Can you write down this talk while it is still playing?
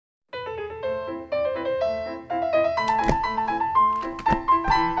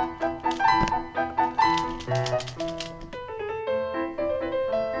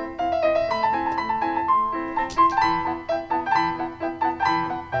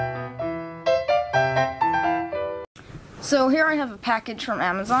So here I have a package from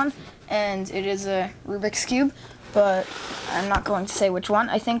Amazon, and it is a Rubik's Cube, but I'm not going to say which one.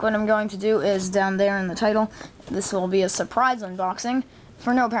 I think what I'm going to do is down there in the title, this will be a surprise unboxing.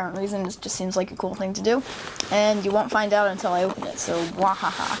 For no apparent reason, it just seems like a cool thing to do, and you won't find out until I open it, so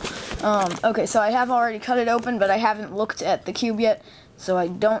wahaha. Okay, so I have already cut it open, but I haven't looked at the cube yet, so I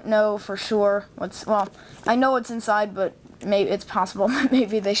don't know for sure well, I know what's inside, but maybe it's possible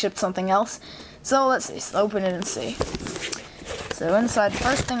maybe they shipped something else. So let's see, so open it and see. So inside, the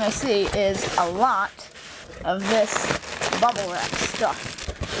first thing I see is a lot of this bubble wrap stuff.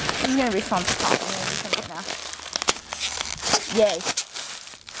 This is gonna be fun to pop on everything now. Yay.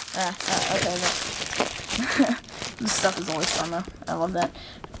 Okay, this stuff is always fun though. I love that.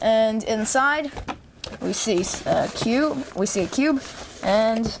 And inside, we see a cube.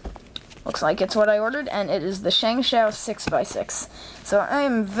 And looks like it's what I ordered, and it is the ShengShou 6x6. So I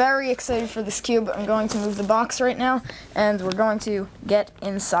am very excited for this cube. I'm going to move the box right now, and we're going to get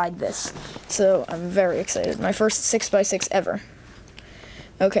inside this. So I'm very excited. My first 6x6 ever.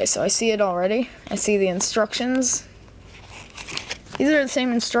 Okay, so I see it already. I see the instructions. These are the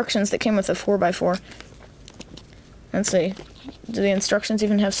same instructions that came with the 4x4. Let's see. Do the instructions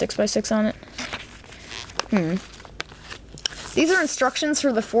even have 6x6 on it? These are instructions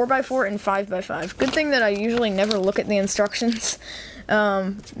for the 4x4 and 5x5. Good thing that I usually never look at the instructions.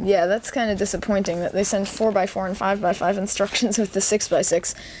 Yeah, that's kind of disappointing that they send 4x4 and 5x5 instructions with the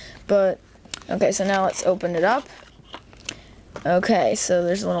 6x6. But, okay, so now let's open it up. Okay, so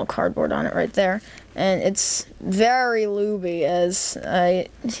there's a little cardboard on it right there. And it's very looby, as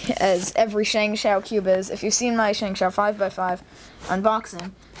every ShengShou cube is. If you've seen my ShengShou 5x5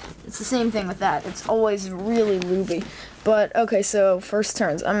 unboxing, it's the same thing with that. It's always really looby. But, okay, so first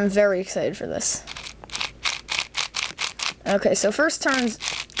turns. I'm very excited for this. Okay, so first turns,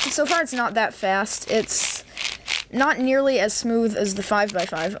 so far it's not that fast. It's not nearly as smooth as the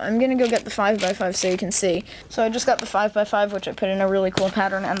 5x5. I'm gonna go get the 5x5 so you can see. So I just got the 5x5, which I put in a really cool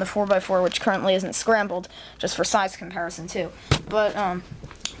pattern, and the 4x4, which currently isn't scrambled, just for size comparison too. But,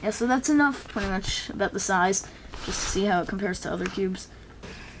 yeah, so that's enough, pretty much, about the size, just to see how it compares to other cubes.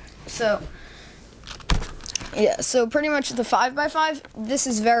 So, yeah, so pretty much the 5x5, this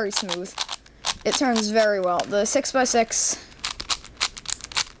is very smooth. It turns very well. The 6x6,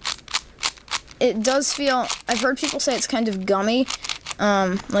 it does feel, I've heard people say it's kind of gummy,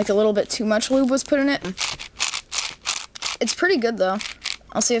 like a little bit too much lube was put in it. It's pretty good though.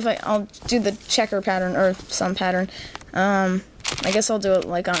 I'll see if I'll do the checker pattern, or some pattern. I guess I'll do it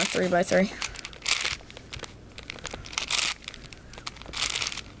like on a 3x3.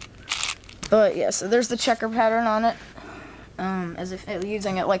 But yeah, so there's the checker pattern on it, as if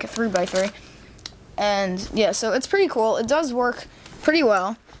using it like a 3x3. And yeah, so it's pretty cool. It does work pretty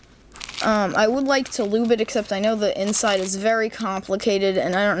well. I would like to lube it, except I know the inside is very complicated,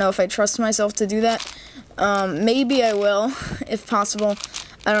 and I don't know if I trust myself to do that. Maybe I will, if possible.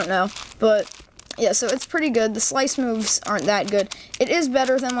 I don't know. But yeah, so it's pretty good. The slice moves aren't that good. It is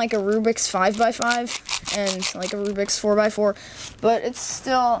better than like a Rubik's 5x5 and like a Rubik's 4x4, but it's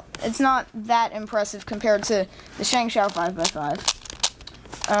still, it's not that impressive compared to the ShengShou 5x5.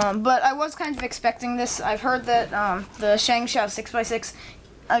 But I was kind of expecting this. I've heard that the ShengShou 6x6,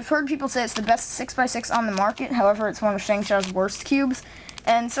 I've heard people say it's the best 6x6 on the market. However, it's one of ShengShou's worst cubes.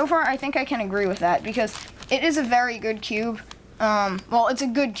 And so far, I think I can agree with that, because it is a very good cube. Well, it's a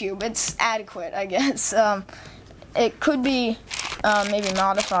good cube. It's adequate, I guess. It could be maybe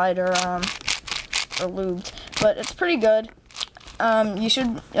modified or lubed, but it's pretty good. You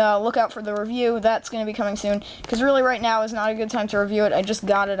should look out for the review. That's going to be coming soon, because really right now is not a good time to review it. I just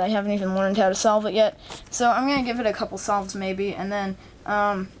got it. I haven't even learned how to solve it yet. So I'm going to give it a couple solves maybe, and then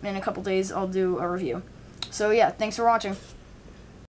in a couple days I'll do a review. So yeah, thanks for watching.